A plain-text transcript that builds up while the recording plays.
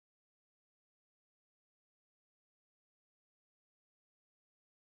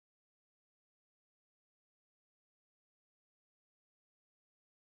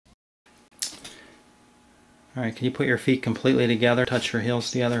Alright, can you put your feet completely together? Touch your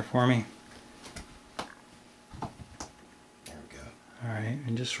heels together for me. There we go. Alright,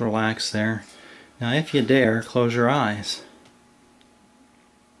 and just relax there. Now if you dare, close your eyes.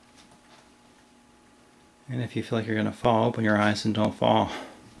 And if you feel like you're going to fall, open your eyes and don't fall.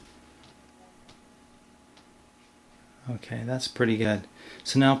 Okay, that's pretty good.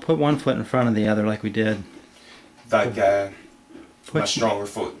 So now put one foot in front of the other like we did. Like my stronger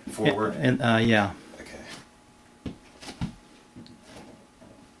foot forward? Yeah. Okay.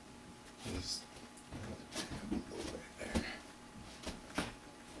 Just a little bit there.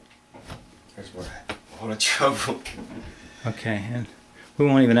 There's where I have a lot of trouble. Okay, and we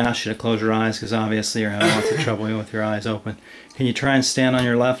won't even ask you to close your eyes because obviously you're having lots of trouble with your eyes open. Can you try and stand on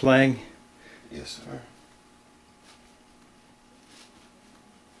your left leg? Yes, sir.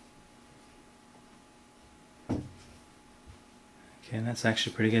 Okay, and that's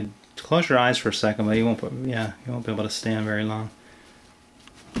actually pretty good. Close your eyes for a second, but you won't be able to stand very long.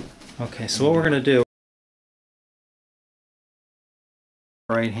 Okay, so what we're going to do,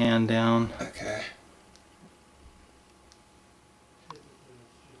 right hand down. Okay.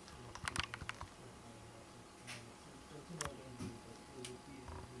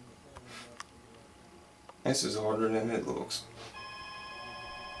 This is harder than it looks.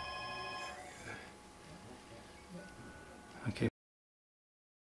 Okay.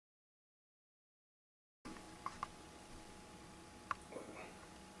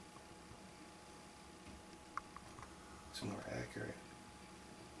 It's more accurate.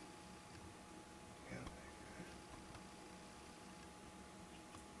 Yeah.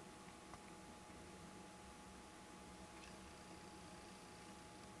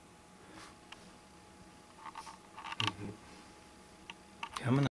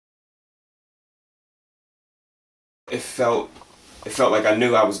 Coming up. It felt like I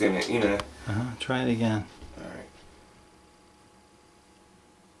knew I was gonna, you know. Try it again. Alright.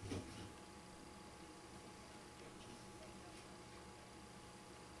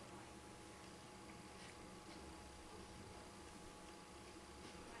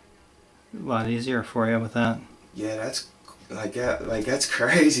 A lot easier for you with that. Yeah, that's that's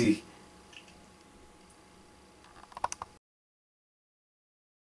crazy.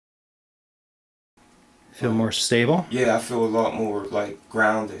 Feel more stable? Yeah, I feel a lot more like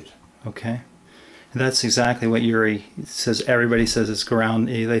grounded. Okay. And that's exactly what Yuri says. Everybody says it's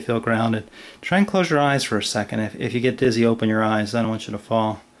they feel grounded. Try and close your eyes for a second. If you get dizzy, open your eyes. I don't want you to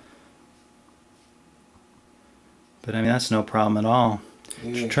fall. But I mean, that's no problem at all.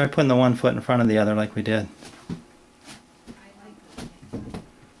 Yeah. Try putting the one foot in front of the other like we did.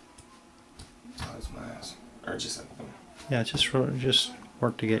 Close my eyes. Or just Yeah, just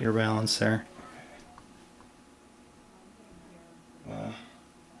work to get your balance there. Wow.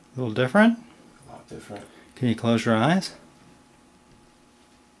 A little different? A lot different. Can you close your eyes?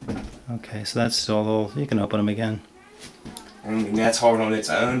 Okay, so that's still a little, you can open them again. I mean, that's hard on its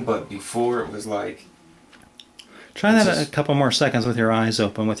own, but before it was like... Try that a couple more seconds with your eyes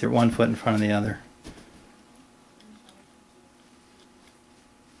open, with your one foot in front of the other.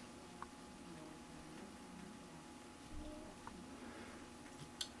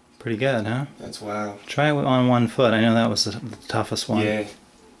 Pretty good, huh? That's wild. Try it on one foot. I know that was the toughest one. Yeah.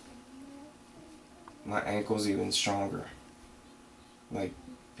 My ankle's even stronger. Like,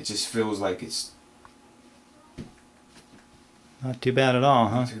 it just feels like it's... Not too bad at all,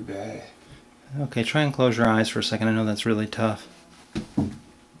 huh? Not too bad. Okay, try and close your eyes for a second. I know that's really tough. Let me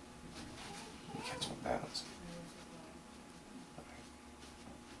catch my balance.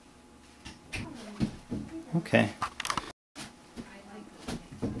 Okay.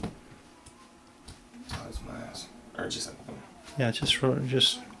 Close my eyes. Or just Yeah,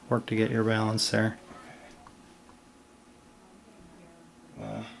 just work to get your balance there.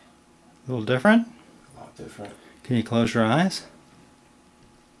 Wow. A little different? A lot different. Can you close your eyes?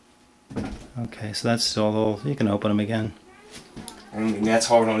 Okay, so that's still a little, you can open them again. I mean, that's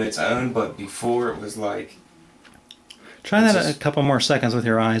hard on its own, but before it was like... Try that a couple more seconds with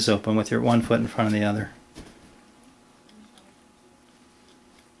your eyes open, with your one foot in front of the other.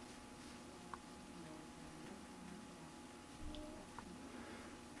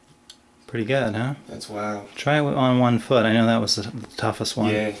 Pretty good, huh? That's wild. Try it on one foot. I know that was the toughest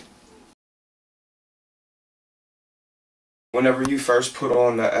one. Yeah. Whenever you first put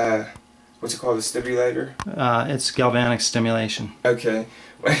on the, what's it called, the stimulator? It's galvanic stimulation. Okay.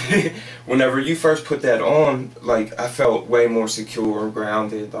 Whenever you first put that on, like, I felt way more secure,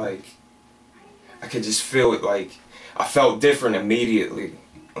 grounded, like, I could just feel it, like, I felt different immediately.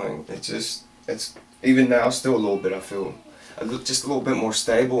 Like, it's, even now, still a little bit, I feel just a little bit more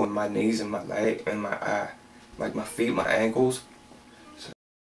stable in my knees and my leg and my eye. like my feet, my ankles.